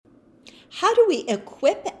How do we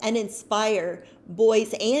equip and inspire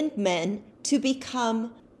boys and men to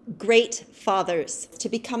become great fathers, to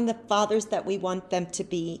become the fathers that we want them to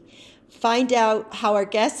be? Find out how our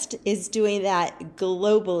guest is doing that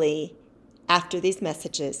globally after these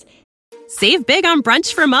messages. Save big on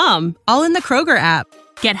brunch for mom, all in the Kroger app.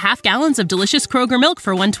 Get half gallons of delicious Kroger milk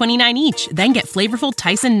for $1.29 each. Then get flavorful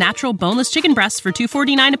Tyson natural boneless chicken breasts for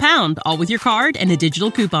 $2.49 a pound, all with your card and a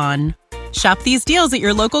digital coupon. Shop these deals at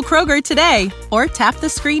your local Kroger today, or tap the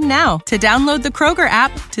screen now to download the Kroger app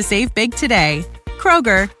to save big today.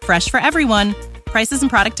 Kroger, fresh for everyone. Prices and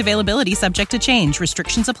product availability subject to change.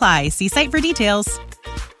 Restrictions apply. See site for details.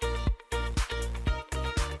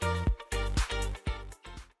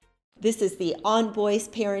 This is the On Boys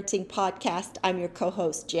Parenting Podcast. I'm your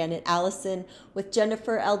co-host, Janet Allison, with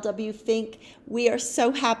Jennifer L.W. Fink. We are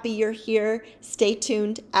so happy you're here. Stay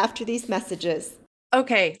tuned after these messages.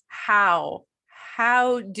 Okay, how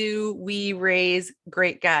do we raise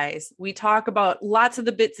great guys? We talk about lots of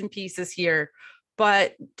the bits and pieces here,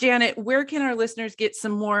 but Janet, where can our listeners get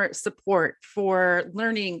some more support for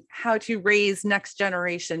learning how to raise next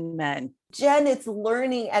generation men? Jen, it's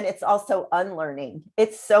learning and it's also unlearning.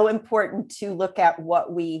 It's so important to look at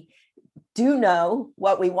what we do know,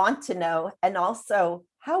 what we want to know, and also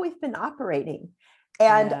how we've been operating.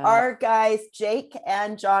 And our guys, Jake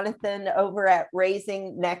and Jonathan over at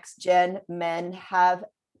Raising Next Gen Men, have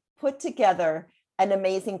put together an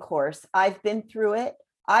amazing course. I've been through it.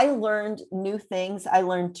 I learned new things. I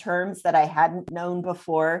learned terms that I hadn't known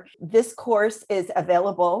before. This course is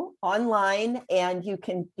available online, and you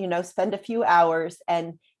can, spend a few hours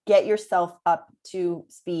and get yourself up to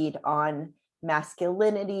speed on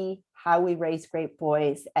masculinity, how we raise great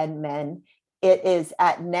boys and men. It is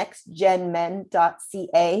at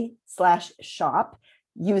nextgenmen.ca/shop.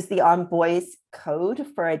 Use the On Boys code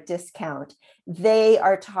for a discount. They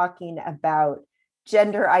are talking about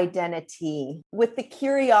gender identity with the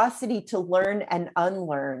curiosity to learn and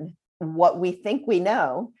unlearn what we think we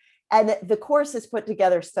know. And the course is put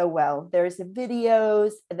together so well. There's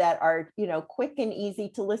videos that are, quick and easy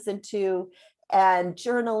to listen to, and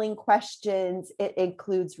journaling questions. It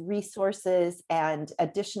includes resources and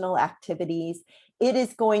additional activities. It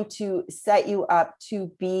is going to set you up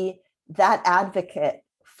to be that advocate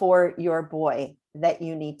for your boy that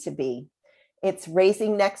you need to be. It's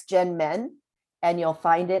Raising Next Gen Men, and you'll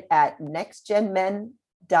find it at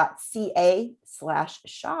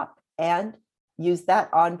nextgenmen.ca/shop, and use that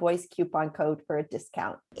On Boys coupon code for a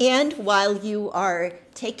discount. And while you are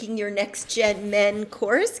taking your Next Gen Men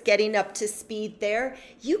course, getting up to speed there,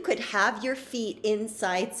 you could have your feet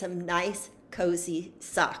inside some nice, cozy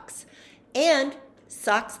socks. And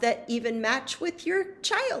socks that even match with your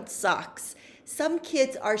child's socks. Some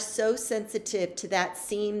kids are so sensitive to that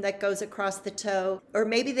seam that goes across the toe, or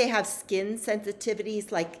maybe they have skin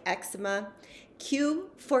sensitivities like eczema. Q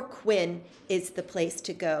for Quinn is the place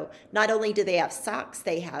to go. Not only do they have socks,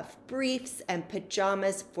 they have briefs and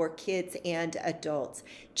pajamas for kids and adults.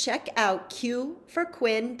 Check out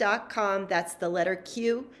qforquinn.com. That's the letter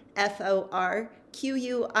Q,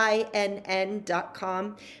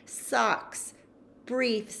 FORQUINN.com. Socks,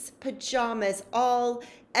 briefs, pajamas, all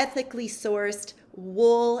ethically sourced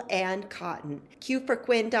wool and cotton.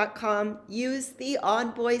 qforquinn.com. Use the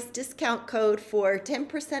On Boys discount code for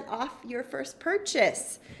 10% off your first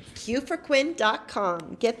purchase.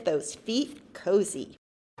 qforquinn.com. Get those feet cozy.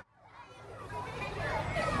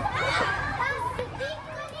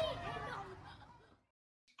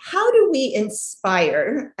 How do we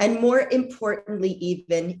inspire, and more importantly,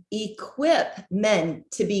 even equip men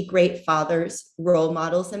to be great fathers, role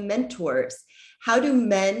models, and mentors? How do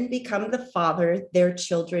men become the father their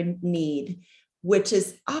children need, which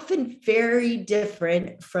is often very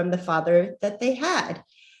different from the father that they had?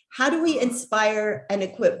 How do we inspire and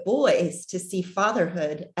equip boys to see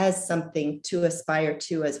fatherhood as something to aspire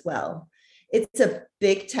to as well? It's a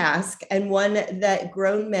big task, and one that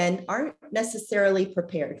grown men aren't necessarily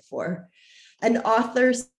prepared for. An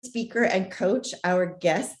author, speaker, and coach, our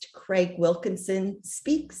guest, Craig Wilkinson,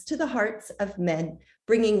 speaks to the hearts of men,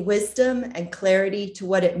 bringing wisdom and clarity to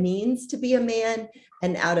what it means to be a man,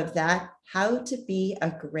 and out of that, how to be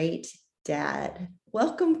a great dad.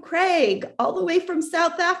 Welcome, Craig, all the way from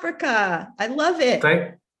South Africa. I love it.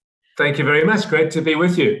 Thank you very much. Great to be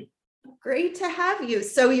with you. Great to have you.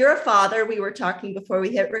 So you're a father. We were talking before we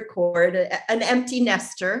hit record, an empty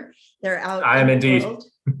nester. They're out. I am indeed.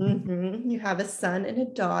 Mm-hmm. You have a son and a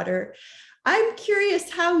daughter. I'm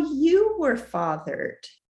curious how you were fathered.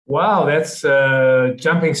 Wow, that's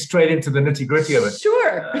jumping straight into the nitty gritty of it.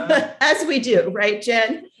 Sure, as we do, right,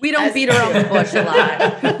 Jen? We don't beat around the bush a lot.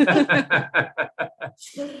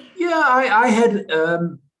 Yeah, I had,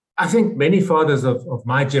 I think many fathers of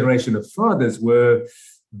my generation of fathers were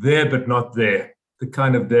there but not there. The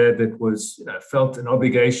kind of dad that was, felt an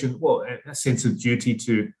obligation, well, a sense of duty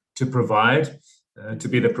to provide, to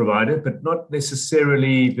be the provider, but not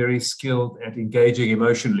necessarily very skilled at engaging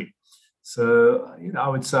emotionally. So, I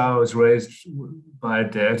would say I was raised by a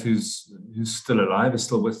dad who's still alive, is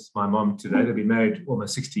still with my mom today. They've been married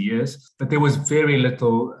almost 60 years, but there was very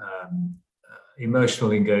little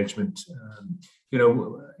emotional engagement.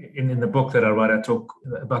 In the book that I write, I talk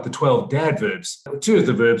about the 12 dad verbs. Two of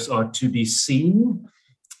the verbs are to be seen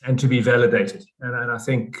and to be validated. And I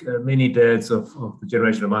think many dads of the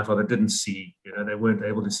generation of my father didn't see, they weren't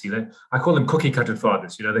able to see that. I call them cookie-cutter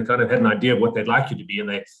fathers. They kind of had an idea of what they'd like you to be, and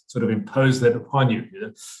they sort of imposed that upon you,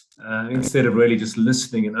 instead of really just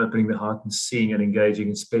listening and opening the heart and seeing and engaging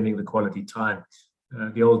and spending the quality time.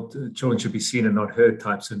 The old children should be seen and not heard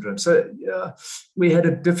type syndrome. So we had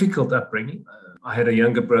a difficult upbringing. I had a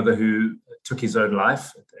younger brother who took his own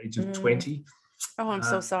life at the age of 20. Oh, I'm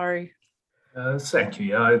so sorry. Thank you.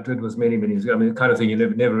 Yeah, it was many years ago. I mean, the kind of thing you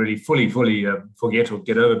never really fully forget or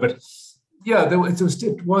get over. But yeah,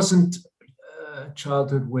 it wasn't a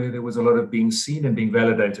childhood where there was a lot of being seen and being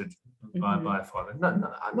validated by a father.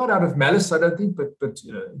 Not out of malice, I don't think, but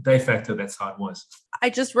de facto, that's how it was. I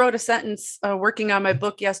just wrote a sentence working on my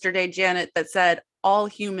book yesterday, Janet, that said, all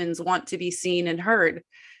humans want to be seen and heard.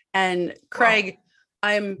 And Craig, wow.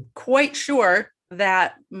 I'm quite sure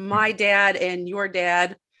that my dad and your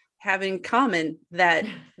dad have in common that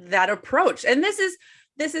approach. And this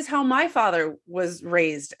is how my father was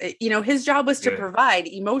raised. His job was to provide.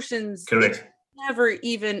 Emotions. Correct. Never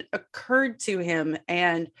even occurred to him.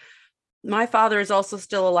 And my father is also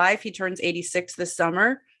still alive. He turns 86 this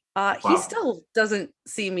summer. Wow. He still doesn't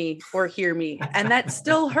see me or hear me. And that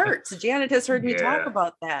still hurts. Janet has heard me talk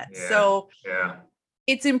about that. Yeah. So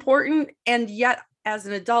it's important. And yet, as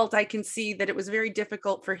an adult, I can see that it was very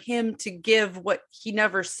difficult for him to give what he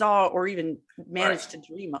never saw or even managed to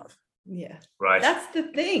dream of. Yeah. Right. That's the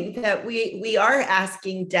thing that we are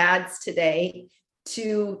asking dads today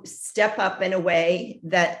to step up in a way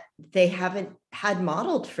that they haven't had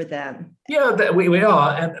modeled for them. Yeah, we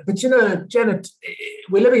are. But Janet,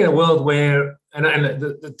 we're living in a world where, and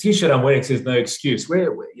the T-shirt I'm wearing says no excuse. We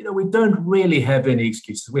don't really have any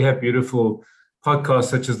excuses. We have beautiful podcasts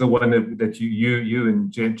such as the one that you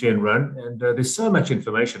and Jen run, and there's so much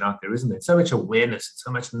information out there, isn't there? So much awareness,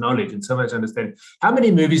 so much knowledge, and so much understanding. How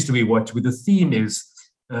many movies do we watch where the theme is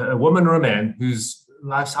a woman or a man whose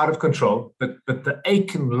life's out of control, but the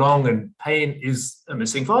ache and long and pain is a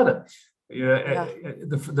missing father?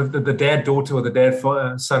 The dad-daughter or the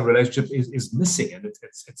dad-son relationship is missing, and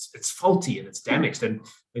it's faulty and it's damaged, and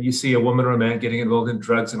you see a woman or a man getting involved in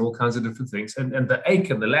drugs and all kinds of different things, and the ache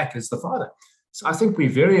and the lack is the father. So I think we're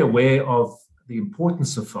very aware of the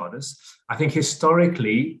importance of fathers. I think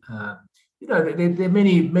historically, there are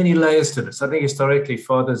many layers to this. I think historically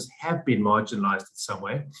fathers have been marginalized in some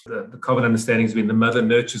way. The common understanding has been the mother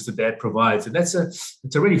nurtures, the dad provides. And it's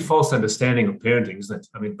a really false understanding of parenting, isn't it?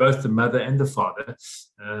 I mean, both the mother and the father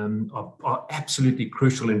are absolutely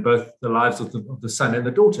crucial in both the lives of the son and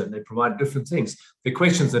the daughter. And they provide different things. The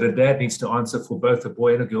questions that a dad needs to answer for both a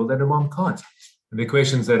boy and a girl that a mom can't. And the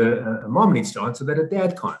questions that a mom needs to answer that a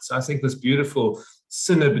dad can't. So I think this beautiful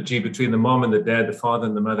synergy between the mom and the dad, the father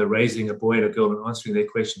and the mother, raising a boy and a girl and answering their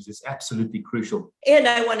questions is absolutely crucial. And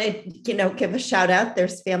I want to, give a shout out.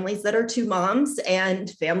 There's families that are two moms and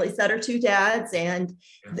families that are two dads and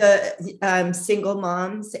the single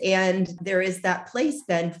moms. And there is that place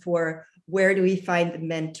then for where do we find the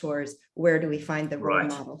mentors? Where do we find the role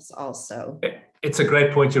models also? It's a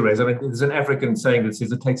great point you raise. I mean, there's an African saying that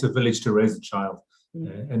says it takes a village to raise a child.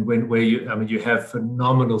 Mm-hmm. And you have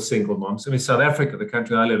phenomenal single moms. I mean, South Africa, the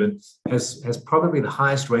country I live in, has probably the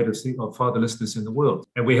highest rate of fatherlessness in the world.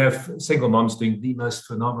 And we have single moms doing the most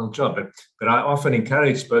phenomenal job. But I often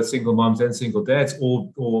encourage both single moms and single dads,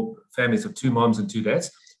 or families of two moms and two dads,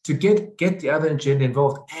 to get the other gender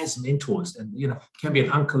involved as mentors. And, it can be an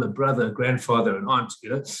uncle, a brother, a grandfather, an aunt,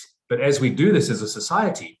 But as we do this as a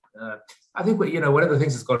society, I think one of the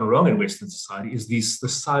things that's gone wrong in Western society is the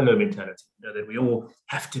silo mentality, that we all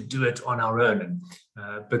have to do it on our own. And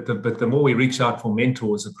but the more we reach out for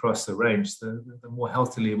mentors across the range, the more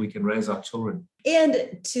healthily we can raise our children.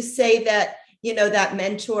 And to say that, that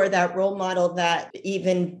mentor, that role model, that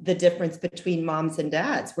even the difference between moms and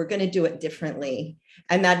dads, we're going to do it differently.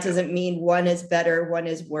 And that doesn't mean one is better, one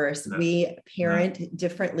is worse. No. We parent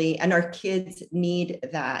differently, and our kids need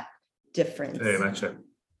that difference. Very much so.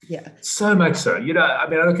 Yeah. So much so.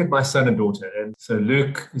 I look at my son and daughter, and so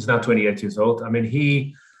Luke is now 28 years old. I mean,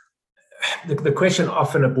 the question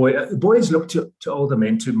often boys look to older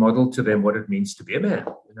men to model to them what it means to be a man.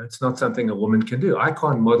 It's not something a woman can do. I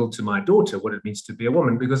can't model to my daughter what it means to be a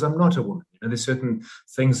woman because I'm not a woman. There's certain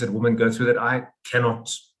things that women go through that I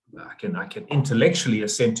cannot. I can intellectually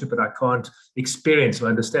assent to, but I can't experience or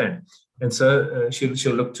understand. And so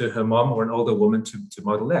she'll look to her mom or an older woman to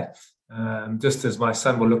model that. Just as my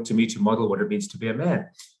son will look to me to model what it means to be a man.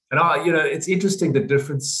 And it's interesting the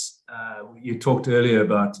difference. You talked earlier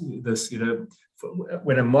about this.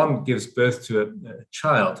 When a mom gives birth to a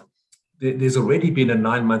child, there's already been a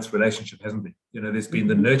 9-month relationship, hasn't there? There's been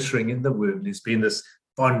the nurturing in the womb. There's been this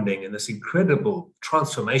bonding and this incredible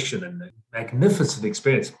transformation and magnificent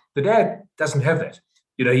experience. The dad doesn't have that.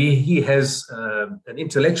 He has an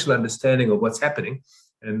intellectual understanding of what's happening,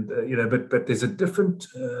 and but there's a different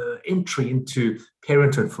entry into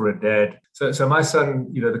parenthood for a dad. So my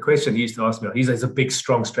son, the question he used to ask me, he's a big,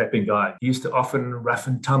 strong, strapping guy. He used to often rough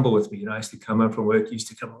and tumble with me. I used to come home from work, he used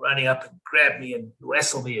to come running up and grab me and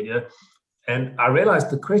wrestle me, and I realized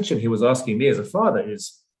the question he was asking me as a father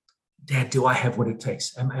is, Dad, do I have what it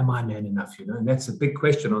takes? Am I man enough? And that's a big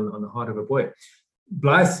question on the heart of a boy.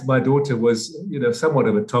 Blythe, my daughter, was somewhat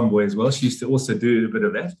of a tomboy as well. She used to also do a bit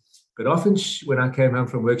of that. But often when I came home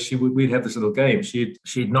from work, we'd have this little game.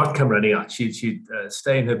 She'd not come running out. She'd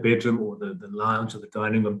stay in her bedroom or the lounge or the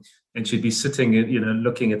dining room, and she'd be sitting,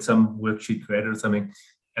 looking at some work she'd created or something.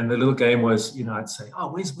 And the little game was, I'd say, "Oh,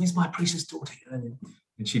 where's my precious daughter?" And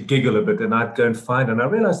she'd giggle a bit, and I'd go and find her. And I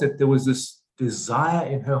realized that there was this desire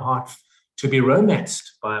in her heart to be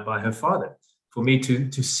romanced by her father, for me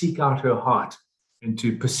to seek out her heart and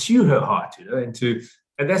to pursue her heart,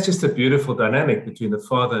 and that's just a beautiful dynamic between the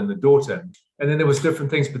father and the daughter. And then there was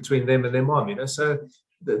different things between them and their mom, so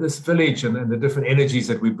this village and the different energies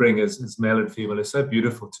that we bring as male and female is so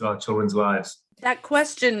beautiful to our children's lives. That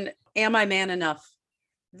question, am I man enough?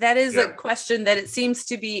 That is a question that it seems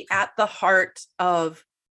to be at the heart of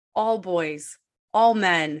all boys, all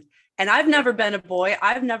men. And I've never been a boy.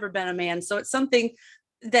 I've never been a man. So it's something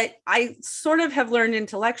that I sort of have learned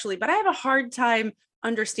intellectually, but I have a hard time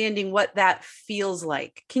understanding what that feels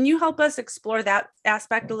like. Can you help us explore that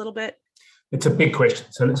aspect a little bit? It's a big question.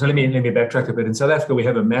 So let me backtrack a bit. In South Africa, we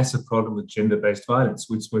have a massive problem with gender-based violence,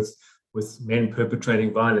 with men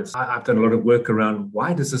perpetrating violence. I've done a lot of work around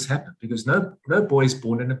why does this happen? Because no boy is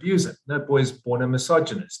born an abuser. No boy is born a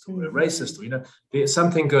misogynist or a racist.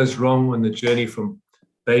 Something goes wrong on the journey from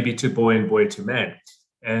baby to boy and boy to man.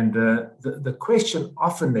 And the question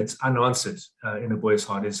often that's unanswered in a boy's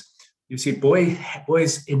heart is, you see,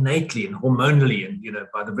 boys innately and hormonally and,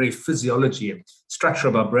 by the very physiology and structure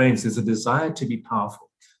of our brains, there's a desire to be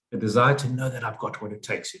powerful, a desire to know that I've got what it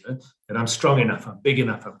takes, that I'm strong enough, I'm big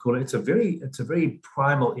enough, I'm cool. It's a very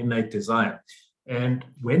primal, innate desire. And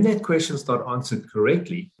when that question is not answered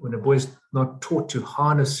correctly, when a boy is not taught to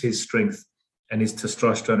harness his strength and his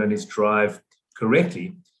testosterone and his drive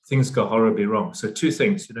correctly, things go horribly wrong. So two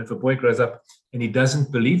things, if a boy grows up and he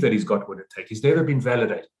doesn't believe that he's got what it takes, he's never been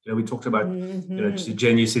validated. We talked about,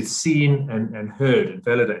 Jen, you said seen and heard and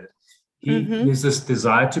validated. There's this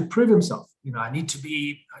desire to prove himself. I need to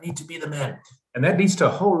be the man. And that leads to a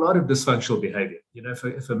whole lot of dysfunctional behavior.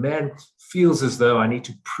 If a man feels as though I need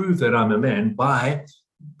to prove that I'm a man by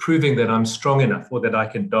proving that I'm strong enough or that I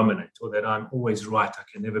can dominate or that I'm always right, I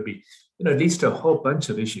can never be, it leads to a whole bunch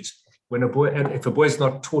of issues. If a boy is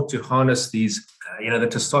not taught to harness these, the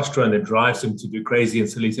testosterone that drives him to do crazy and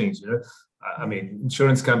silly things,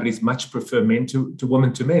 insurance companies much prefer men to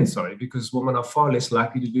women to men, because women are far less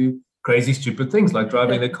likely to do crazy, stupid things like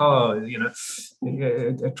driving the car,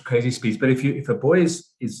 at crazy speeds. But if a boy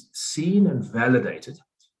is seen and validated,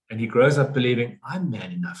 and he grows up believing I'm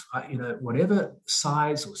man enough, whatever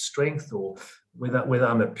size or strength or whether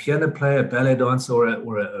I'm a piano player, ballet dancer, or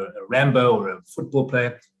a Rambo or a football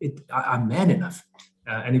player, I'm man enough.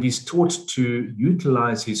 And if he's taught to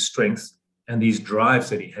utilize his strengths and these drives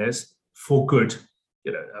that he has for good,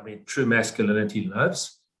 true masculinity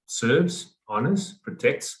loves, serves, honors,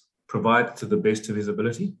 protects, provides to the best of his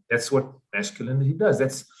ability. That's what masculinity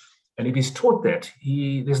does. And if he's taught that,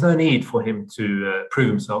 there's no need for him to prove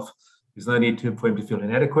himself. There's no need for him to feel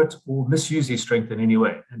inadequate or misuse his strength in any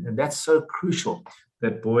way. And that's so crucial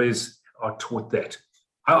that boys are taught that.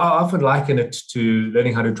 I often liken it to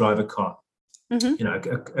learning how to drive a car.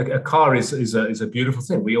 A car is a beautiful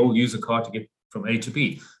thing. We all use a car to get from A to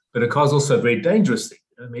B. But a car is also a very dangerous thing.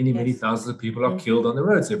 Many thousands of people are killed on the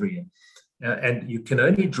roads every year. And you can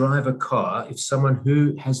only drive a car if someone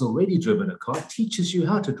who has already driven a car teaches you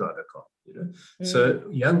how to drive a car. So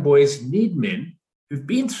young boys need men who've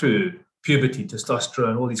been through puberty,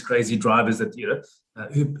 testosterone, all these crazy drivers that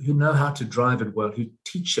who know how to drive it well, who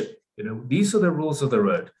teach it These are the rules of the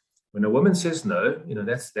road. When a woman says no,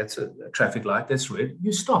 that's a traffic light, that's red,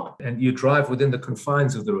 you stop and you drive within the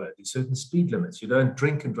confines of the road. There's certain speed limits. You don't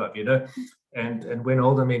drink and drive, And when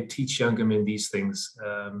older men teach younger men these things,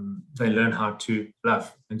 they learn how to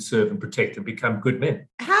love and serve and protect and become good men.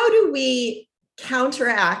 How do we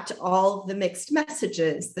counteract all the mixed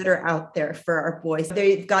messages that are out there for our boys?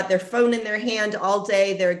 They've got their phone in their hand all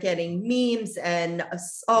day. They're getting memes and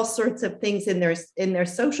all sorts of things in their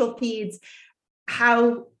social feeds.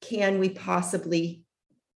 How can we possibly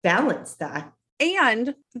balance that?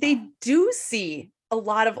 And they do see a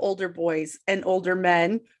lot of older boys and older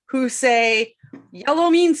men who say, yellow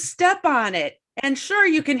means step on it. And sure,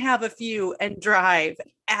 you can have a few and drive.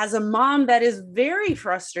 As a mom, that is very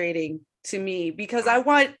frustrating to me because I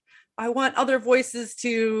want other voices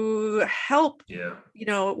to help,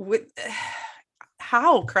 with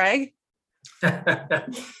how, Craig?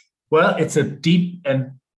 Well, it's a deep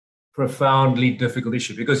and profoundly difficult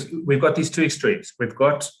issue because we've got these two extremes. We've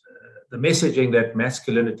got the messaging that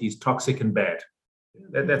masculinity is toxic and bad.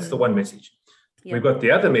 That's the one message. Yeah. We've got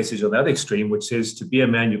the other message on the other extreme, which says to be a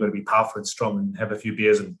man, you've got to be powerful and strong and have a few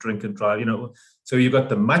beers and drink and drive, So you've got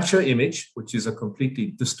the macho image, which is a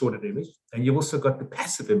completely distorted image. And you've also got the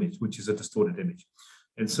passive image, which is a distorted image.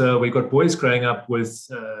 And so we've got boys growing up with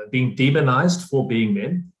being demonized for being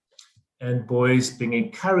men and boys being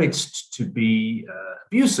encouraged to be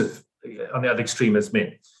abusive on the other extreme as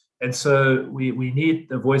men. And so we need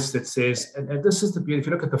the voice that says, and this is the beauty, if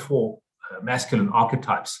you look at the four masculine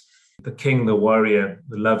archetypes, the king, the warrior,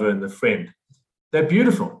 the lover, and the friend, they're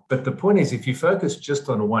beautiful. But the point is, if you focus just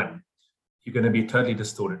on one, you're going to be totally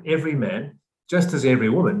distorted. Every man, just as every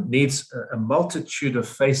woman, needs a multitude of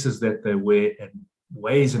faces that they wear and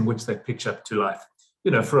ways in which they pitch up to life.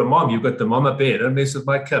 For a mom, you've got the mama bear. Don't mess with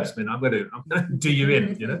my cubs, man. I'm going to do you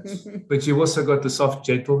in, But you've also got the soft,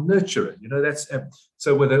 gentle nurturer. That's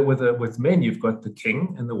so with men, you've got the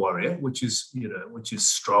king and the warrior, which is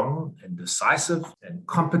strong and decisive and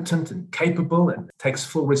competent and capable and takes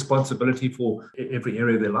full responsibility for every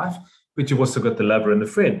area of their life. But you've also got the lover and the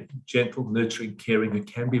friend, gentle, nurturing, caring, who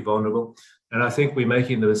can be vulnerable. And I think we're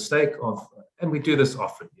making the mistake of, and we do this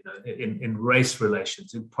often, in race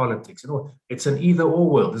relations, in politics, and all. It's an either-or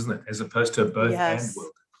world, isn't it? As opposed to a both-and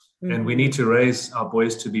world. Mm-hmm. And we need to raise our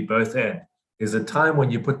boys to be both-and. There's a time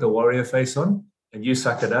when you put the warrior face on and you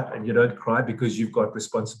suck it up and you don't cry because you've got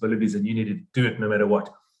responsibilities and you need to do it no matter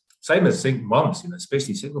what. Same as moms,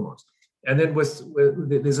 especially single moms. And then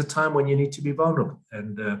there's a time when you need to be vulnerable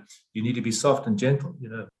and you need to be soft and gentle.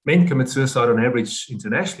 Men commit suicide on average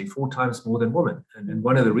internationally 4 times more than women. And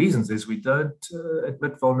one of the reasons is we don't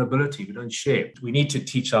admit vulnerability. We don't share. We need to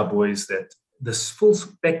teach our boys that this full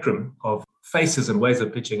spectrum of faces and ways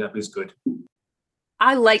of pitching up is good.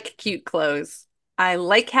 I like cute clothes. I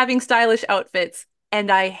like having stylish outfits,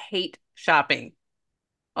 and I hate shopping.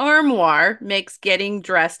 Armoire makes getting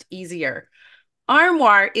dressed easier.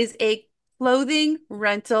 Armoire is a clothing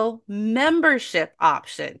rental membership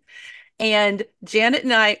option. And Janet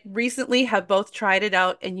and I recently have both tried it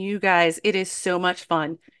out. And you guys, it is so much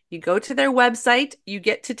fun. You go to their website, you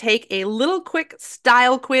get to take a little quick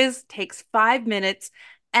style quiz, takes 5 minutes,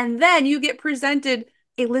 and then you get presented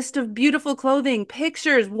a list of beautiful clothing,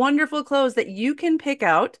 pictures, wonderful clothes that you can pick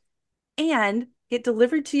out and get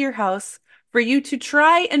delivered to your house for you to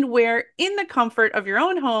try and wear in the comfort of your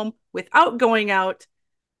own home without going out,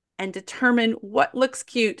 and determine what looks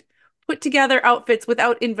cute, put together outfits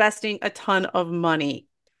without investing a ton of money.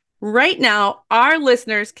 Right now, our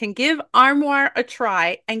listeners can give Armoire a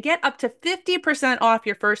try and get up to 50% off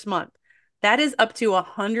your first month. That is up to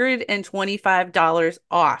 $125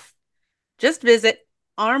 off. Just visit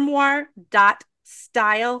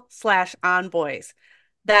armoire.style/onboys.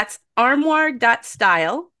 That's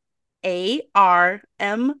armoire.style,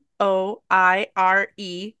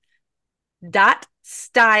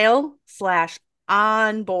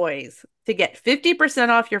 ARMOIRE.style/onboys to get 50%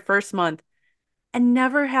 off your first month and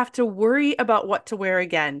never have to worry about what to wear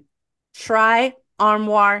again. Try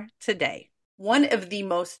Armoire today. One of the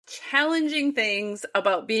most challenging things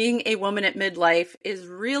about being a woman at midlife is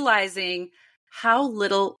realizing how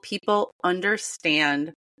little people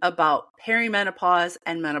understand about perimenopause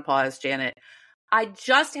and menopause, Janet. I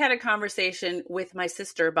just had a conversation with my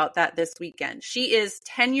sister about that this weekend. She is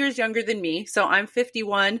 10 years younger than me, so I'm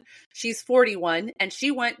 51, she's 41, and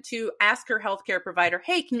she went to ask her healthcare provider,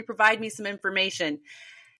 hey, can you provide me some information?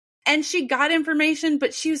 And she got information,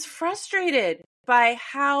 but she was frustrated by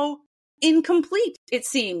how incomplete it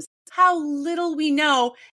seems, how little we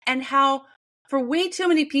know, and how for way too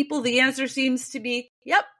many people, the answer seems to be,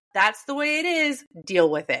 yep, that's the way it is, deal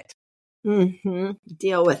with it.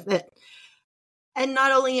 Deal with it. And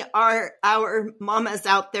not only are our mamas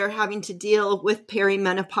out there having to deal with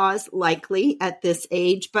perimenopause, likely at this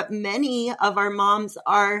age, but many of our moms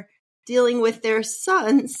are dealing with their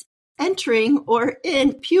sons entering or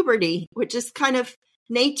in puberty, which is kind of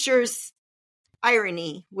nature's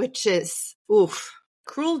irony, which is, oof.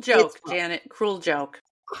 Cruel joke, Janet. Cruel joke.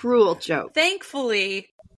 Cruel joke. Thankfully,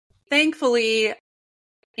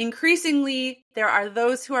 increasingly, there are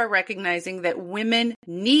those who are recognizing that women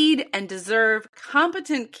need and deserve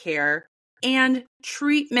competent care and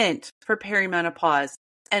treatment for perimenopause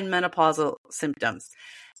and menopausal symptoms.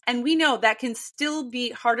 And we know that can still be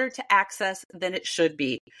harder to access than it should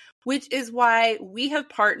be, which is why we have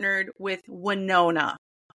partnered with Winona.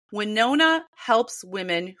 Winona helps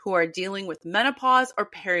women who are dealing with menopause or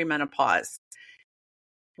perimenopause.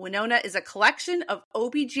 Winona is a collection of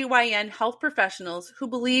OBGYN health professionals who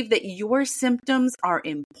believe that your symptoms are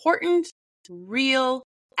important, real,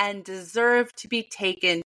 and deserve to be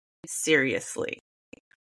taken seriously.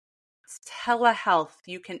 Telehealth,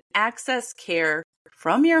 you can access care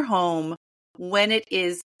from your home when it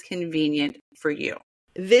is convenient for you.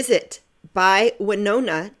 Visit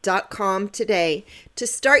bywinona.com today to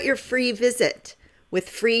start your free visit. With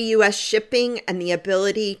free U.S. shipping and the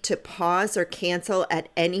ability to pause or cancel at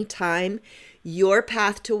any time, your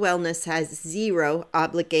path to wellness has zero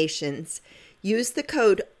obligations. Use the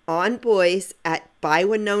code ONBOYS at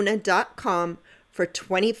bywinona.com for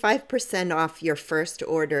 25% off your first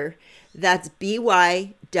order. That's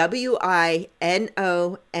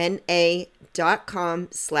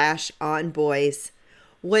bywinona.com/onboys.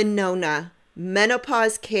 Winona,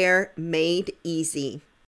 menopause care made easy.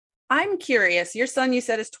 I'm curious. Your son, you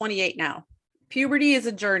said, is 28 now. Puberty is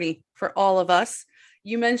a journey for all of us.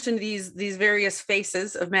 You mentioned these various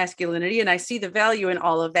faces of masculinity, and I see the value in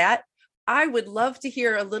all of that. I would love to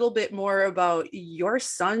hear a little bit more about your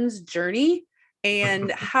son's journey and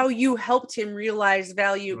how you helped him realize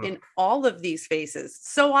value in all of these faces.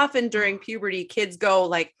 So often during puberty, kids go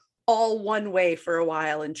like all one way for a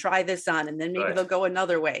while and try this on, and then maybe they'll go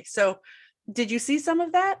another way. So did you see some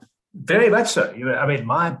of that? Very much so. I mean,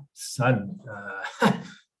 my son,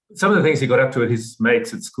 some of the things he got up to with his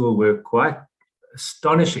mates at school were quite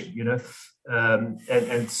astonishing,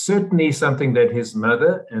 and certainly something that his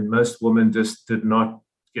mother and most women just did not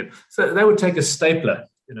get. So they would take a stapler,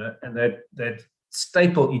 and they'd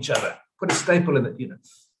staple each other, put a staple in it,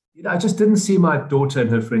 I just didn't see my daughter and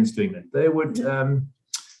her friends doing that. They would, the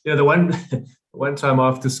one time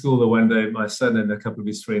after school, the one day, my son and a couple of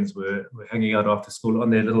his friends were hanging out after school on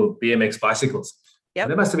their little BMX bicycles. Yep.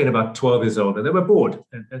 They must have been about 12 years old, and they were bored.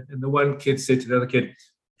 And the one kid said to the other kid,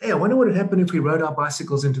 "Hey, I wonder what would happen if we rode our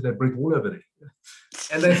bicycles into that brick wall over there."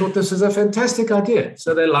 And they thought this was a fantastic idea.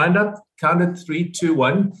 So they lined up, counted 3, 2,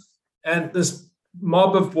 1, and this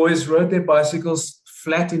mob of boys rode their bicycles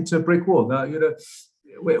flat into a brick wall. Now, this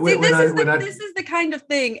is the kind of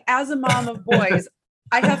thing, as a mom of boys,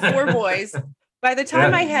 I have 4 boys. By the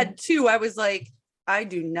time I had 2, I was like, I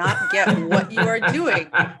do not get what you are doing.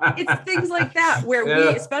 It's things like that where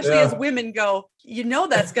we, especially as women, go,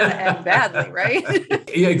 that's going to end badly, right?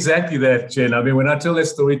 Yeah, exactly that, Jen. I mean, when I tell that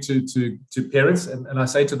story to parents and I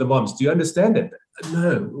say to the moms, do you understand it?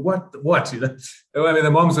 No, what? I mean,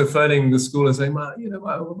 the moms are phoning the school and saying, my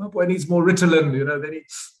boy needs more Ritalin,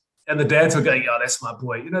 and the dads are going, that's my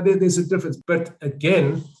boy. There's a difference. But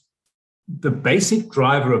again, the basic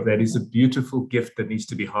driver of that is a beautiful gift that needs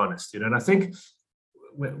to be harnessed, and I think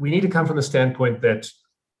we need to come from the standpoint that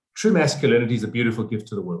true masculinity is a beautiful gift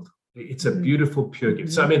to the world. It's a beautiful, pure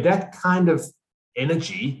gift. So, I mean, that kind of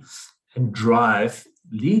energy and drive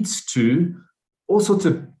leads to all sorts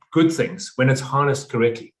of good things when it's harnessed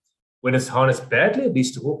correctly. When it's harnessed badly, it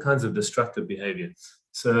leads to all kinds of destructive behavior.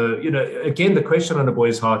 So, again, the question on a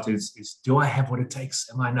boy's heart is do I have what it takes?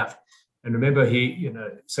 Am I enough? And remember,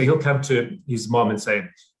 so he'll come to his mom and say,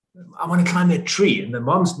 I want to climb that tree. And the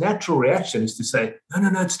mom's natural reaction is to say,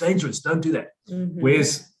 no, it's dangerous. Don't do that. Mm-hmm.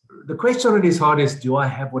 Whereas the question on his heart is, do I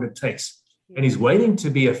have what it takes? And he's waiting to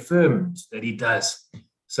be affirmed that he does.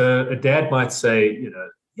 So a dad might say,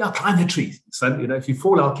 climb the tree, son. If you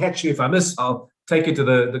fall, I'll catch you. If I miss, I'll take you to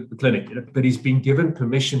the clinic. But he's been given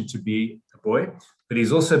permission to be a boy, but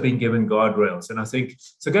he's also been given guardrails. And I think,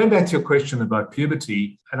 so going back to your question about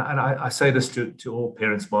puberty, and I say this to all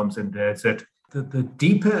parents, moms and dads, that the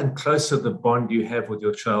deeper and closer the bond you have with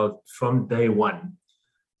your child from day one,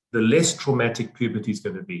 the less traumatic puberty is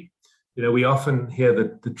going to be. We often hear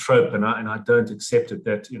the trope, and I don't accept it,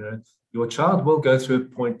 that, your child will go through a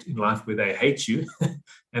point in life where they hate you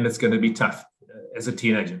and it's going to be tough as a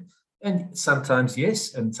teenager. And sometimes,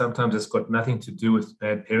 yes, and sometimes it's got nothing to do with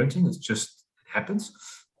bad parenting. It's just, it happens.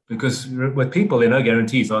 Because with people, there are no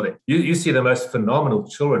guarantees, are there? You see the most phenomenal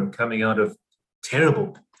children coming out of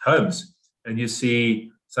terrible homes, and you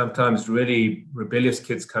see sometimes really rebellious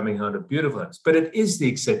kids coming out of beautiful homes. But it is the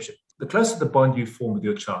exception. The closer the bond you form with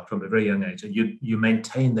your child from a very young age, and you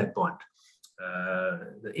maintain that bond,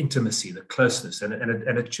 the intimacy, the closeness, and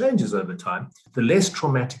it changes over time, the less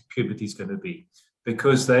traumatic puberty is going to be.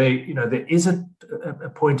 Because there is a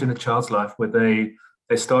point in a child's life where they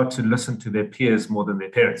start to listen to their peers more than their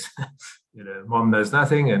parents. Mom knows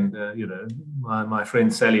nothing, and my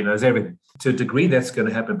friend Sally knows everything. To a degree, that's going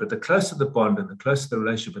to happen. But the closer the bond and the closer the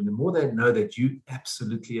relationship, and the more they know that you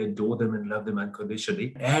absolutely adore them and love them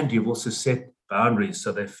unconditionally, and you've also set boundaries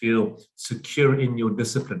so they feel secure in your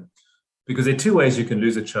discipline. Because there are two ways you can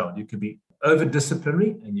lose a child. You can be over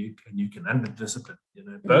disciplinary, and you can under discipline.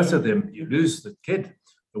 Both of them, you lose the kid.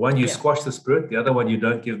 The one you squash the spirit, the other one you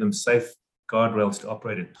don't give them safe guardrails to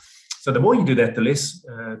operate in. So the more you do that, the less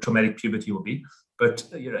traumatic puberty will be. But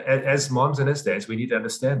as moms and as dads, we need to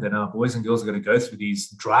understand that our boys and girls are going to go through these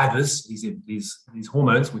drivers, these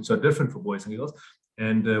hormones, which are different for boys and girls,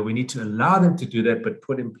 and we need to allow them to do that, but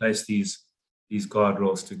put in place these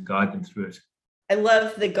guardrails to guide them through it. I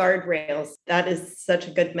love the guardrails. That is such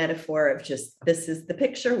a good metaphor of just, this is the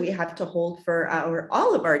picture we have to hold for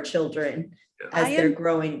all of our children as they're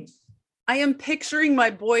growing. I am picturing my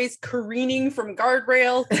boys careening from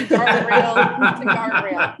guardrail to guardrail to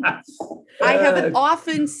guardrail. I have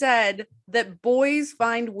often said that boys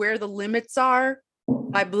find where the limits are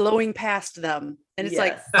by blowing past them. And it's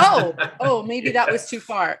like, oh, maybe that was too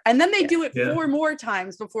far. And then they do it 4 more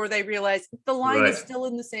times before they realize the line is still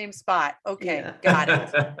in the same spot. Okay, got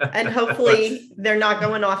it. And hopefully they're not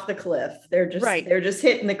going off the cliff. They're just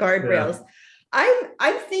hitting the guardrails. Yeah.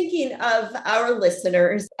 I'm thinking of our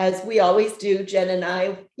listeners, as we always do, Jen and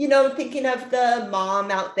I, thinking of the mom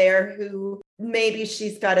out there who maybe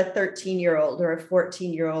she's got a 13-year-old or a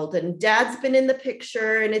 14-year-old, and dad's been in the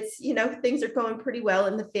picture, and it's, things are going pretty well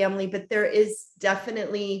in the family, but there is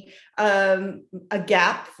definitely a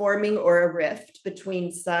gap forming or a rift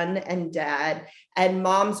between son and dad, and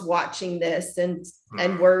mom's watching this and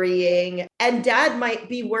worrying, and dad might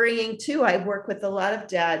be worrying too. I work with a lot of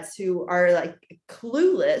dads who are like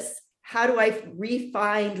clueless. How do I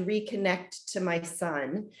reconnect to my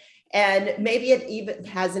son? And maybe it even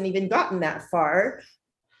hasn't even gotten that far.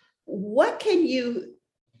 What can you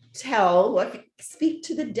speak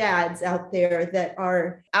to the dads out there that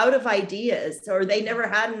are out of ideas, or they never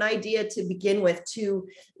had an idea to begin with, to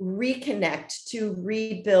reconnect, to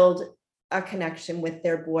rebuild a connection with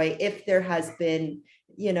their boy, if there has been,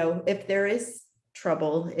 if there is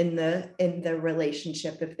trouble in the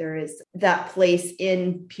relationship, if there is that place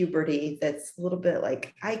in puberty that's a little bit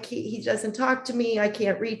like, he doesn't talk to me, I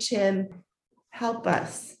can't reach him. Help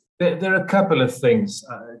us. There are a couple of things,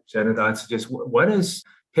 Janet, I'd suggest. One is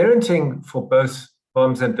parenting for both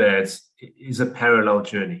moms and dads is a parallel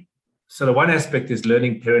journey. So the one aspect is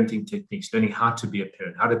learning parenting techniques, learning how to be a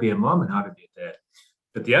parent, how to be a mom and how to be a dad.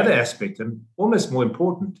 But the other aspect, and almost more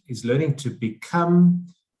important, is learning to become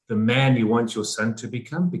the man you want your son to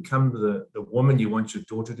become the woman you want your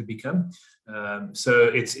daughter to become.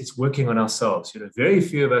 So it's working on ourselves. Very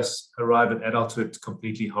few of us arrive at adulthood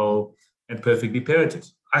completely whole and perfectly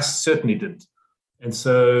parented. I certainly didn't. And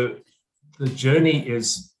so the journey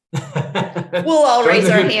is... We'll all raise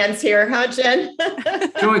our hands here, huh, Jen?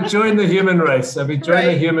 join the human race. I mean, join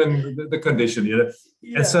the human, the condition,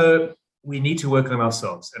 Yeah. And so we need to work on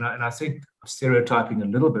ourselves. And I think I'm stereotyping a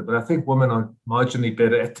little bit, but I think women are marginally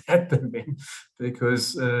better at that than men,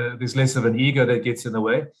 because there's less of an ego that gets in the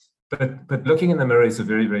way. But looking in the mirror is a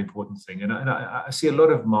very, very important thing. And I see a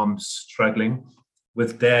lot of moms struggling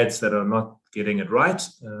with dads that are not getting it right.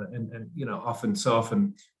 And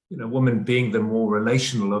often, women being the more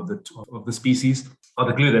relational of the species are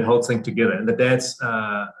the glue that holds things together. And the dads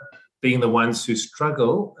being the ones who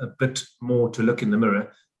struggle a bit more to look in the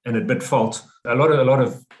mirror and admit fault. A lot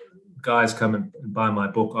of guys come and buy my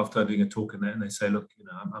book after doing a talk, and they say, look,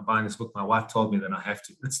 I'm buying this book. My wife told me that I have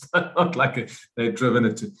to. It's not like they've driven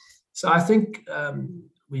it to. So I think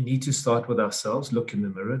we need to start with ourselves, look in the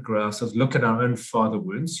mirror, grow ourselves, look at our own father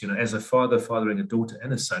wounds. As a father fathering a daughter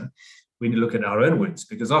and a son, we need to look at our own wounds,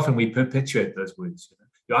 because often we perpetuate those wounds.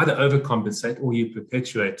 You either overcompensate or you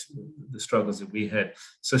perpetuate the struggles that we had.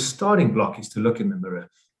 So starting block is to look in the mirror,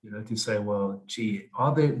 to say, well, gee,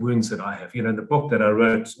 are there wounds that I have? The book that I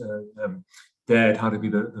wrote, Dad, How to Be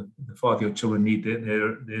the Father Your Children Need,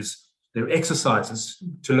 there are exercises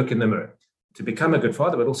to look in the mirror, to become a good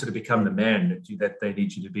father, but also to become the man that they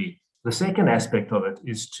need you to be. The second aspect of it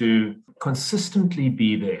is to consistently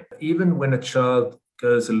be there, even when a child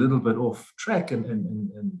goes a little bit off track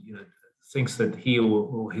and thinks that he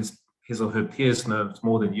or his or her peers know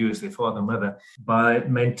more than you as their father and mother. By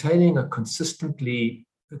maintaining a consistent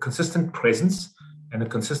presence and a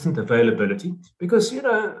consistent availability, because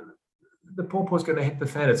the pawpaw's going to hit the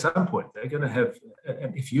fan at some point. They're going to have,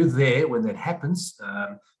 and if you're there when that happens,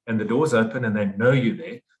 and the door's open and they know you're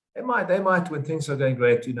there, they might when things are going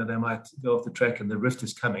great, they might go off the track and the rift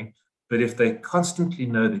is coming. But if they constantly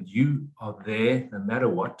know that you are there no matter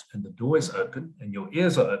what, and the door is open and your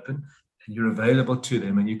ears are open and you're available to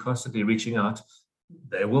them and you're constantly reaching out,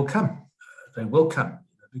 they will come. They will come,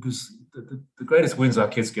 because the greatest wounds our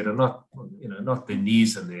kids get are not their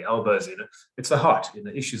knees and their elbows. It's the heart,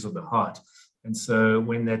 issues of the heart. And so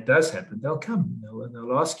when that does happen, they'll come.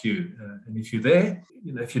 They'll ask you, and if you're there,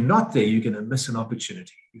 if you're not there, you're going to miss an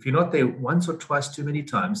opportunity. If you're not there once or twice too many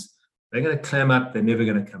times, they're going to clam up. They're never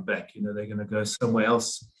going to come back. They're going to go somewhere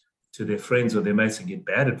else to their friends or their mates and get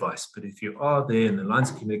bad advice. But if you are there and the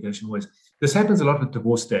lines of communication always, this happens a lot with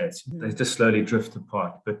divorced dads. They just slowly drift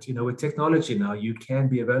apart. But, with technology now, you can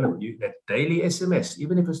be available. That daily SMS,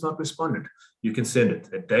 even if it's not responded, you can send it.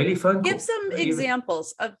 A daily phone call. Give some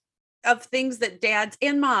examples of things that dads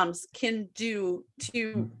and moms can do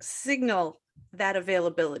to signal that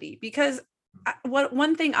availability. Because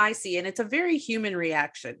one thing I see, and it's a very human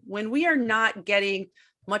reaction, when we are not getting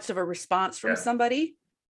much of a response from somebody,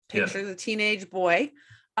 picture the teenage boy,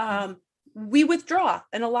 we withdraw.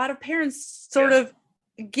 And a lot of parents sort of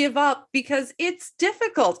give up because it's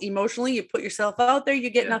difficult emotionally. You put yourself out there, you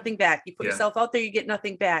get nothing back. You put yourself out there, you get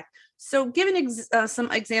nothing back. So give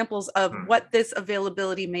some examples of what this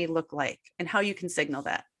availability may look like and how you can signal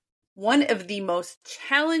that. One of the most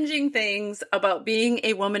challenging things about being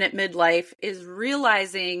a woman at midlife is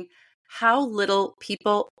realizing how little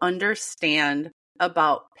people understand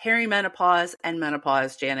about perimenopause and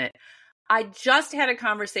menopause, Janet. I just had a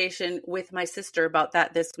conversation with my sister about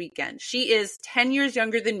that this weekend. She is 10 years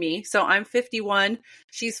younger than me. So I'm 51,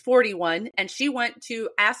 she's 41, and she went to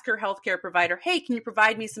ask her healthcare provider, hey, can you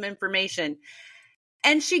provide me some information?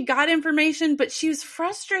 And she got information, but she was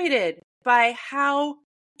frustrated by how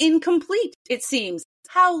incomplete it seems,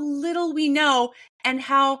 how little we know, and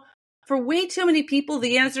how for way too many people,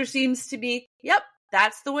 the answer seems to be, yep,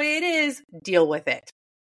 that's the way it is. Deal with it.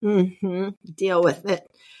 Deal with it.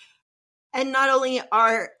 And not only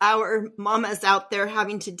are our mamas out there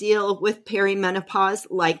having to deal with perimenopause,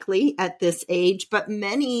 likely at this age, but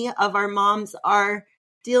many of our moms are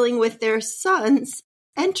dealing with their sons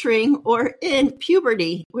entering or in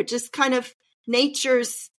puberty, which is kind of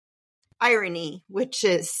nature's irony, which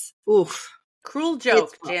is, oof. Cruel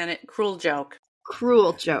joke, Janet. Cruel joke.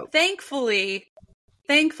 Cruel joke. Thankfully,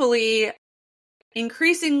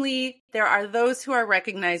 increasingly, there are those who are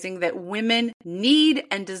recognizing that women need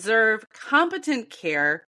and deserve competent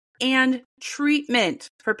care and treatment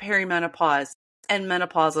for perimenopause and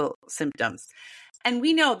menopausal symptoms. And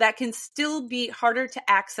we know that can still be harder to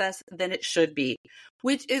access than it should be,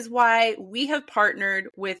 which is why we have partnered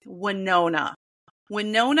with Winona.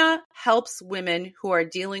 Winona helps women who are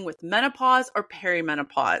dealing with menopause or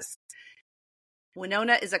perimenopause.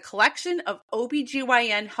 Winona is a collection of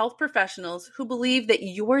OBGYN health professionals who believe that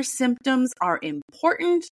your symptoms are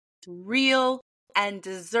important, real, and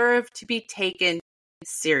deserve to be taken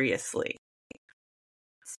seriously.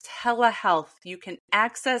 It's telehealth. You can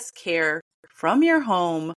access care from your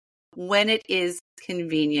home when it is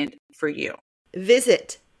convenient for you.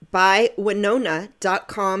 Visit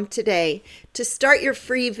buywinona.com today to start your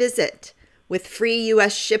free visit. With free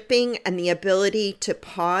U.S. shipping and the ability to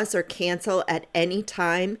pause or cancel at any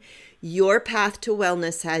time, your path to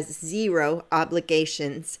wellness has zero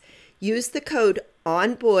obligations. Use the code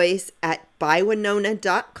ONBOYS at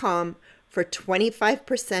buywinona.com for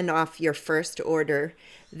 25% off your first order.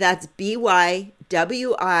 That's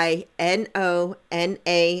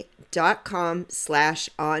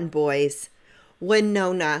BYWINONA.com/ONBOYS.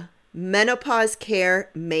 Winona, menopause care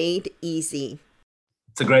made easy.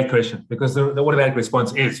 It's a great question, because the automatic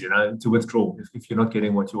response is, to withdraw if you're not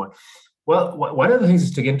getting what you want. Well, one of the things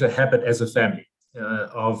is to get into a habit as a family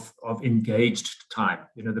of engaged time.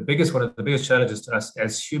 One of the biggest challenges to us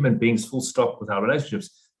as human beings, full stop, with our relationships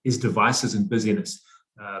is devices and busyness.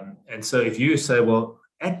 And so if you say, well,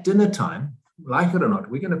 at dinner time, like it or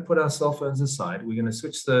not, we're going to put our cell phones aside. We're going to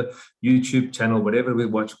switch the YouTube channel, whatever we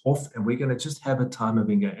watch, off, and we're going to just have a time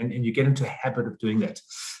of engagement. And you get into a habit of doing that.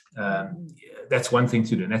 That's one thing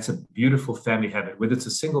to do, and that's a beautiful family habit, whether it's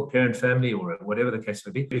a single parent family or whatever the case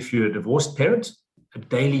may be. If you're a divorced parent, a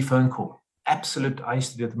daily phone call, absolute. I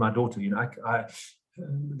used to do it with my daughter.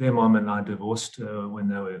 their mom and I divorced when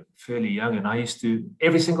they were fairly young, and I used to,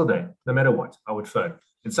 every single day, no matter what, I would phone.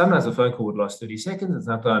 And sometimes a phone call would last 30 seconds and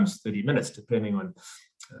sometimes 30 minutes, depending on,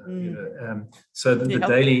 so the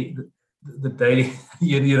daily,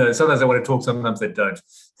 sometimes they want to talk, sometimes they don't.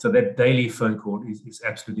 So that daily phone call is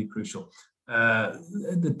absolutely crucial.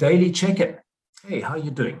 The daily check-in. Hey, how are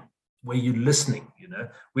you doing? Were you listening?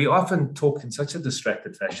 We often talk in such a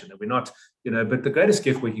distracted fashion that we're not, but the greatest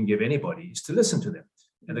gift we can give anybody is to listen to them.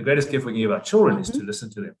 And the greatest gift we can give our children is to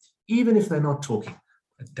listen to them, even if they're not talking.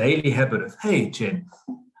 A daily habit of, hey, Jen,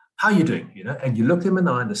 how are you doing? And you look them in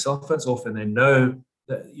the eye and the cell phone's off, and they know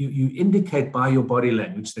that you indicate by your body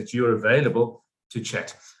language that you're available to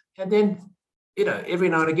chat. And then, every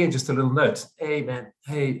now and again, just a little note. Hey, man.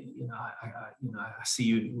 Hey, I see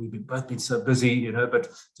you. We've both been so busy, but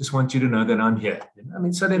just want you to know that I'm here.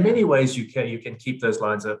 So there are many ways you can keep those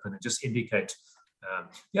lines open and just indicate.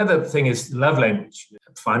 The other thing is love language.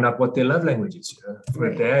 Find out what their love language is. For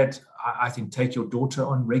a dad, I think take your daughter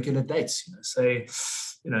on regular dates. Say,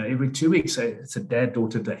 every 2 weeks, say it's a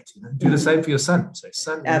dad-daughter date. Do the same for your son. Say,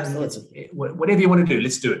 son, absolutely, whatever you want to do,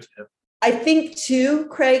 let's do it. I think too,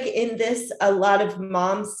 Craig, in this, a lot of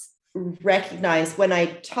moms recognize when I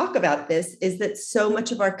talk about this is that so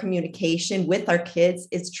much of our communication with our kids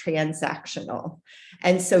is transactional.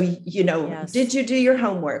 And so, yes. Did you do your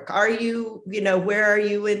homework? Are you, where are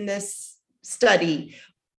you in this study?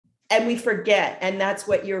 And we forget. And that's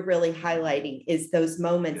what you're really highlighting is those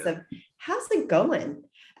moments of how's it going?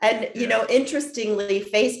 And, interestingly,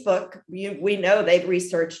 Facebook, we know they've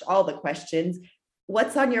researched all the questions.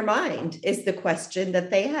 What's on your mind is the question that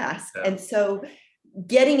they ask. Yeah. And so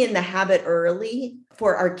getting in the habit early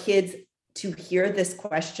for our kids to hear this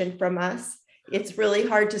question from us, it's really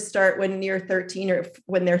hard to start when you're 13 or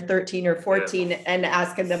when they're 13 or 14 and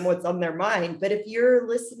asking them what's on their mind. But if you're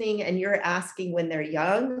listening and you're asking when they're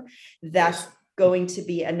young, that's going to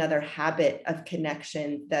be another habit of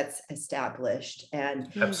connection that's established. And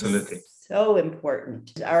absolutely. So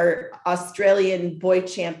important. Our Australian boy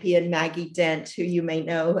champion, Maggie Dent, who you may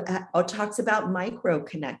know, talks about micro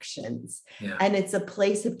connections. Yeah. And it's a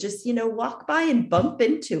place of just, walk by and bump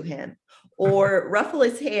into him or ruffle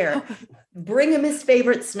his hair, bring him his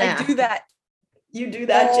favorite snack. I do that. You do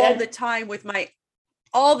that, all Jen?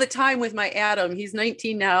 All the time with my Adam. He's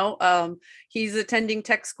 19 now. He's attending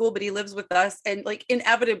tech school, but he lives with us. And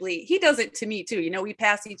inevitably, he does it to me too. We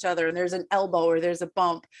pass each other and there's an elbow or there's a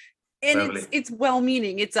bump. And lovely. It's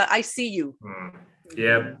well-meaning. It's I see you.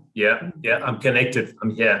 Yeah. I'm connected. I'm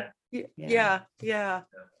here. Yeah.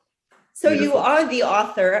 So beautiful. You are the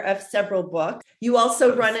author of several books. You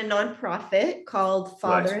also run a nonprofit called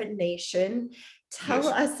Father and Nation. Tell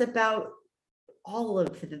us about all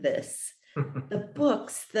of this. The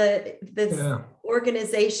books, this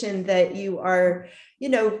organization that you are,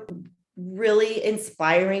 really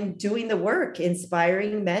inspiring, doing the work,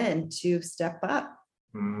 inspiring men to step up.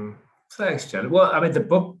 Thanks, Janet. Well, the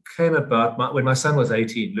book came about when my son was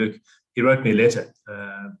 18. Luke, he wrote me a letter.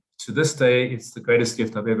 To this day, it's the greatest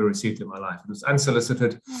gift I've ever received in my life. It was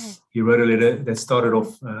unsolicited. He wrote a letter that started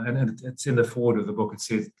off, and it's in the foreword of the book. It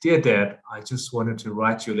says, "Dear Dad, I just wanted to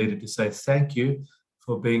write you a letter to say thank you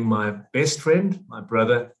for being my best friend, my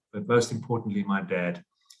brother, but most importantly, my dad."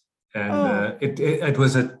 And it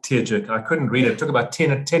was a tearjerker. I couldn't read it. It took about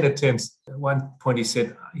 10 attempts. At one point he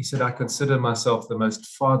said, "I consider myself the most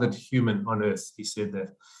fathered human on earth." He said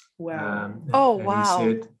that. Wow. Wow.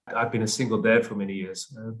 He said, "I've been a single dad for many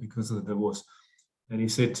years because of the divorce." And he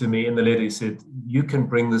said to me in the letter, he said, "You can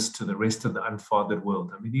bring this to the rest of the unfathered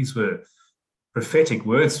world." These were prophetic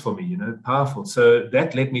words for me, powerful. So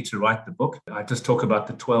that led me to write the book. I just talk about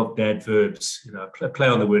the 12 dad verbs, play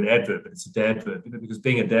on the word adverb, but it's a dad verb, because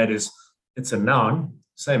being a dad it's a noun,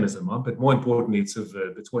 same as a mom, but more importantly, it's a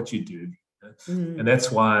verb. It's what you do. And that's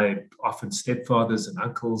why often stepfathers and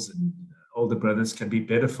uncles and older brothers can be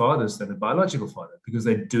better fathers than a biological father because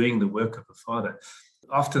they're doing the work of a father.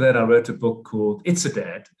 After that, I wrote a book called It's a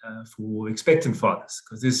Dad for expectant fathers,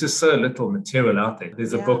 because there's just so little material out there.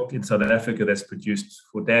 There's a book in South Africa that's produced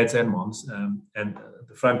for dads and moms, and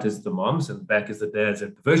the front is the moms and the back is the dads.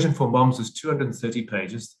 And the version for moms was 230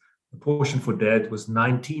 pages. The portion for dad was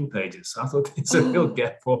 19 pages. So I thought there's a real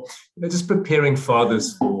gap for just preparing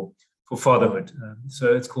fathers for fatherhood.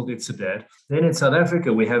 So it's called It's a Dad. Then in South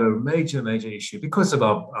Africa, we have a major issue because of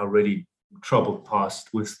our really troubled past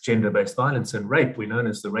with gender-based violence and rape. We're known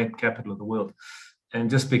as the rape capital of the world, and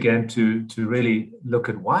just began to really look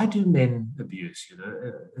at why do men abuse?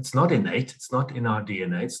 It's not innate, it's not in our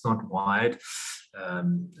DNA, it's not wired,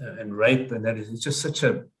 and rape, and that is it's just such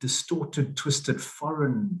a distorted, twisted,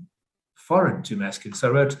 foreign to masculine. So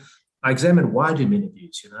I wrote I examined why do men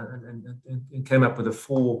abuse, and came up with the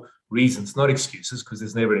 4 reasons, not excuses, because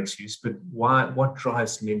there's never an excuse, but what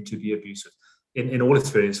drives men to be abusive in all its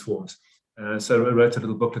various forms. So I wrote a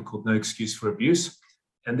little booklet called No Excuse for Abuse.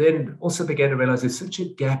 And then also began to realize there's such a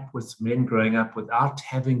gap with men growing up without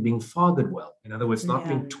having been fathered well. In other words, not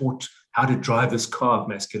being taught how to drive this car of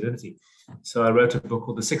masculinity. So I wrote a book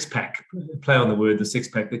called The Six Pack, play on the word, the six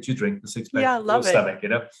pack that you drink, the six pack Yeah, love your stomach,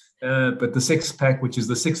 but the six pack, which is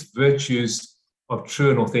the 6 virtues of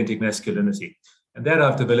true and authentic masculinity. And that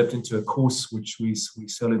I've developed into a course which we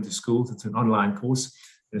sell into schools. It's an online course,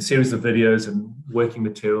 a series of videos and working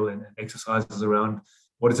material and exercises around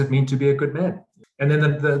what does it mean to be a good man. And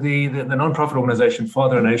then the non-profit organization,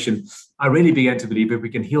 Father a Nation, I really began to believe if we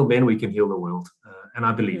can heal men, we can heal the world. And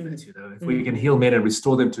I believe that, if we can heal men and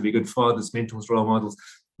restore them to be good fathers, mentors, role models,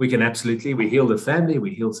 we can absolutely, we heal the family,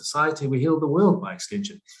 we heal society, we heal the world by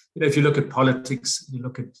extension. If you look at politics, you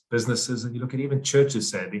look at businesses, and you look at even churches,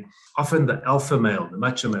 sadly, often the alpha male, the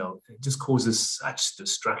macho male, it just causes such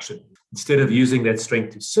destruction. Instead of using that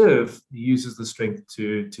strength to serve, he uses the strength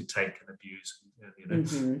to take and abuse,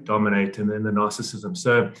 dominate, and then the narcissism.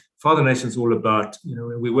 So Father Nation is all about,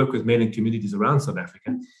 we work with men in communities around South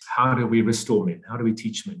Africa. How do we restore men? How do we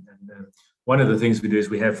teach men? And one of the things we do is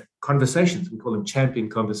we have conversations. We call them champion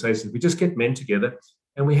conversations. We just get men together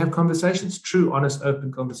and we have conversations, true, honest,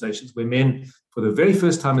 open conversations where men, for the very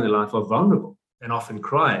first time in their life, are vulnerable and often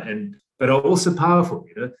cry, but are also powerful.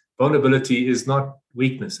 Vulnerability is not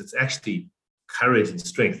weakness. It's actually courage and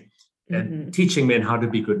strength. And teaching men how to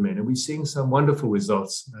be good men. And we're seeing some wonderful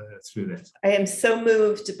results through that. I am so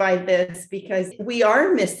moved by this because we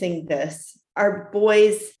are missing this. Our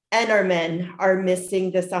boys and our men are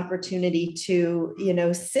missing this opportunity to,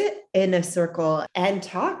 sit in a circle and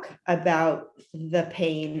talk about the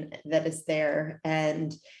pain that is there.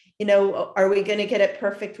 And, are we going to get it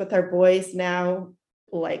perfect with our boys now?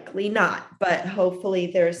 Likely not, but hopefully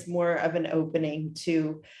there's more of an opening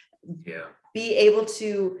to be able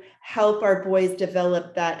to help our boys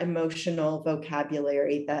develop that emotional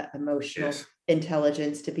vocabulary, that emotional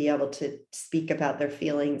intelligence to be able to speak about their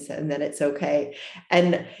feelings and that it's okay.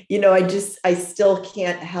 And, I still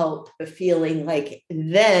can't help the feeling like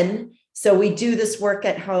then, so we do this work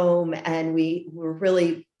at home and we're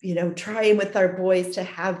really, trying with our boys to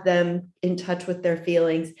have them in touch with their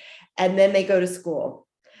feelings. And then they go to school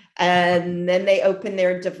and then they open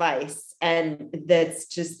their device. And that's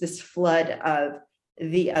just this flood of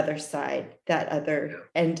the other side, that other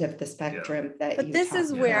end of the spectrum But this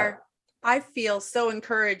is where I feel so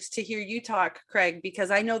encouraged to hear you talk, Craig,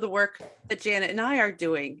 because I know the work that Janet and I are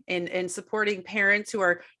doing in supporting parents who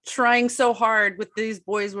are trying so hard with these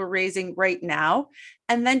boys we're raising right now.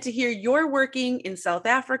 And then to hear you're working in South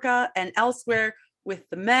Africa and elsewhere with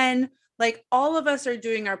the men, like all of us are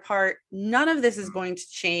doing our part. None of this is going to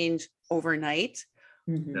change overnight.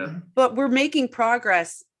 But we're making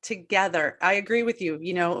progress together. I agree with you.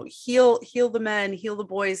 Heal the men, heal the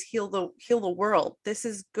boys, heal the world. This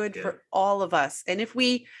is good for all of us. And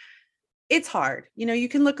it's hard. You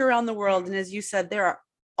can look around the world, and as you said, there are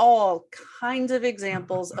all kinds of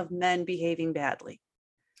examples of men behaving badly.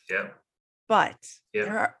 But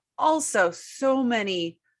there are also so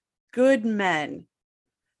many good men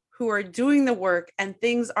who are doing the work, and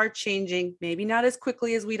things are changing, maybe not as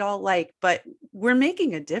quickly as we'd all like, but we're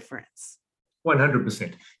making a difference.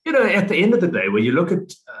 100%. At the end of the day, when you look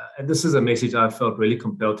at, and this is a message I felt really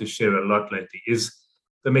compelled to share a lot lately, is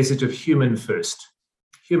the message of human first.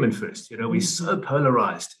 Human first. We're so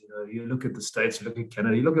polarized. You look at the States, you look at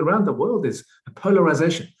Canada, you look around the world, there's a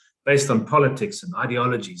polarization based on politics and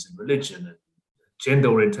ideologies and religion and gender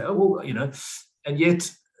orientation, and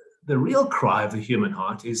yet the real cry of the human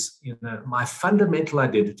heart is, my fundamental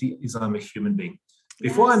identity is I'm a human being.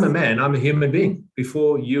 Before I'm a man, I'm a human being.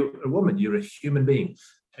 Before you're a woman, you're a human being.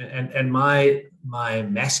 And my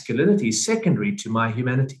masculinity is secondary to my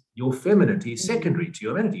humanity. Your femininity is secondary to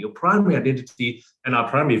your humanity. Your primary identity and our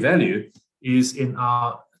primary value is in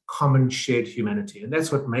our common shared humanity. And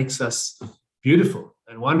that's what makes us beautiful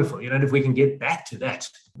and wonderful. And if we can get back to that,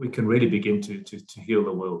 we can really begin to heal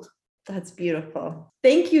the world. That's beautiful.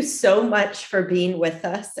 Thank you so much for being with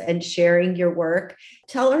us and sharing your work.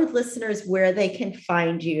 Tell our listeners where they can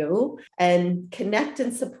find you and connect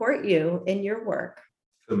and support you in your work.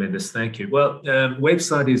 Tremendous. Thank you. Well,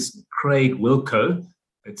 website is Craig Wilco.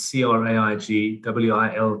 It's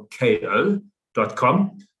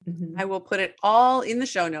CraigWilko.com. I will put it all in the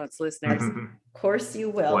show notes, listeners. Of course you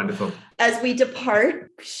will. Wonderful. As we depart,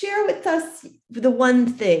 share with us the one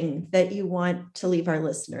thing that you want to leave our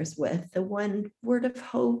listeners with, the one word of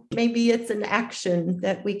hope. Maybe it's an action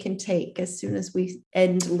that we can take as soon as we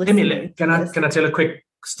end listening. Can I tell a quick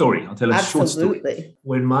story? I'll tell a short story.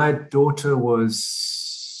 When my daughter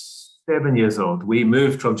was 7 years old, we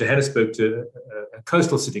moved from Johannesburg to a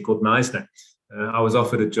coastal city called Knysna. I was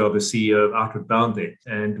offered a job as CEO of Outward Bound there,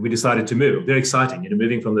 and we decided to move. Very exciting,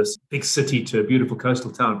 moving from this big city to a beautiful coastal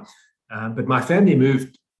town. But my family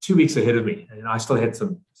moved 2 weeks ahead of me, and I still had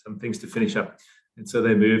some things to finish up. And so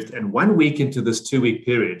they moved. And 1 week into this 2-week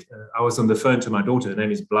period, I was on the phone to my daughter. Her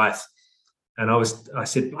name is Blythe. And I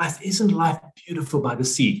said, Blythe, isn't life beautiful by the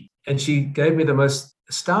sea? And she gave me the most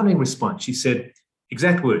astounding response. She said,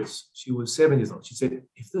 exact words. She was 7 years old. She said,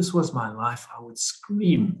 if this was my life, I would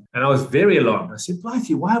scream. And I was very alarmed. I said, Blythe,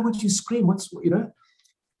 why would you scream?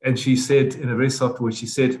 And she said, in a very soft voice, she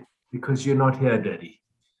said, because you're not here, Daddy.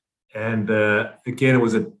 And again, it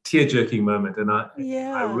was a tear-jerking moment. And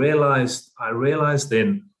I realized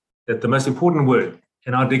then that the most important word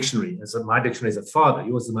in our dictionary, my dictionary as a father,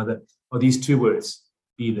 yours as a mother, are these two words: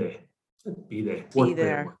 be there. Be there. Be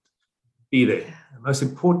there. Be there. The most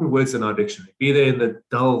important words in our dictionary. Be there in the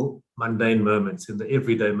dull, mundane moments, in the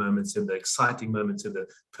everyday moments, in the exciting moments, in the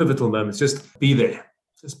pivotal moments. Just be there.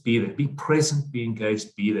 Just be there. Be present, be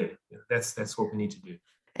engaged, be there. That's what we need to do.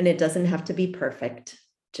 And it doesn't have to be perfect.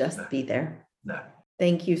 Just be there. No.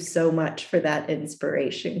 Thank you so much for that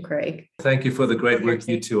inspiration, Craig. Thank you for the great work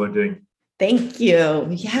you two are doing. Thank you.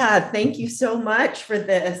 Yeah, thank you so much for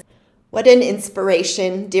this. What an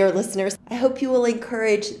inspiration, dear listeners. I hope you will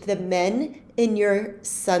encourage the men in your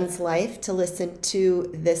son's life to listen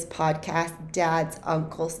to this podcast, dads,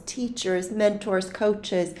 uncles, teachers, mentors,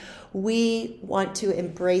 coaches. We want to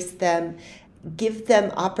embrace them, give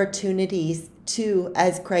them opportunities to,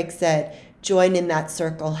 as Craig said, join in that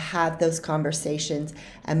circle, have those conversations,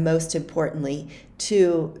 and most importantly,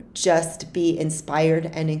 to just be inspired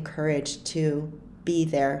and encouraged to be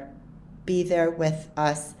there with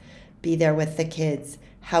us. Be there with the kids,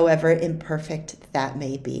 however imperfect that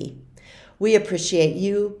may be. We appreciate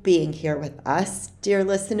you being here with us, dear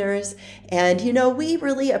listeners. And, we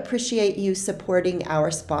really appreciate you supporting our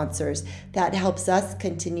sponsors. That helps us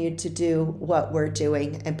continue to do what we're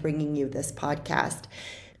doing and bringing you this podcast.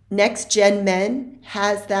 Next Gen Men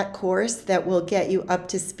has that course that will get you up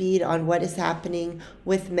to speed on what is happening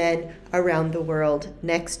with men around the world.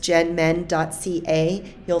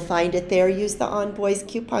 nextgenmen.ca. You'll find it there. Use the On Boys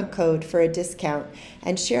coupon code for a discount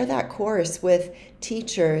and share that course with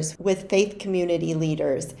teachers, with faith community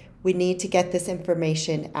leaders. We need to get this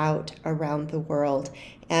information out around the world.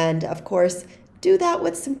 And of course, do that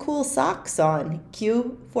with some cool socks on.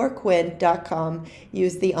 q4quinn.com.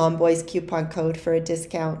 Use the On Boys coupon code for a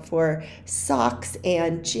discount for socks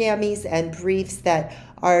and jammies and briefs that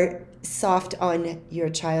are soft on your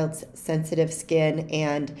child's sensitive skin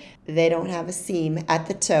and they don't have a seam at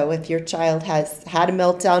the toe if your child has had a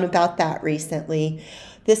meltdown about that recently.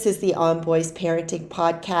 This is the On Boys Parenting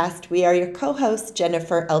Podcast. We are your co-hosts,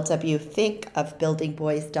 Jennifer L.W. Fink of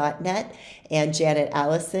buildingboys.net and Janet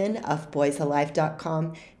Allison of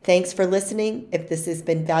boysalive.com. Thanks for listening. If this has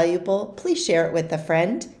been valuable, please share it with a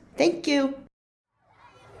friend. Thank you.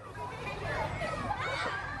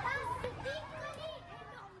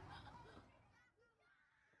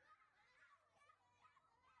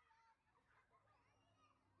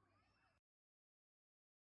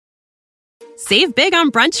 Save big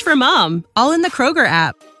on brunch for mom, all in the Kroger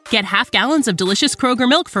app. Get half gallons of delicious Kroger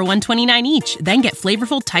milk for $1.29 each. Then get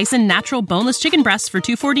flavorful Tyson natural boneless chicken breasts for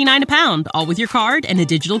 $2.49 a pound, all with your card and a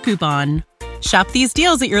digital coupon. Shop these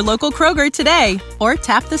deals at your local Kroger today, or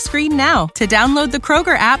tap the screen now to download the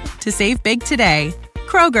Kroger app to save big today.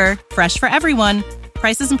 Kroger, fresh for everyone.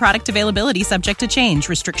 Prices and product availability subject to change.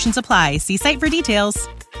 Restrictions apply. See site for details.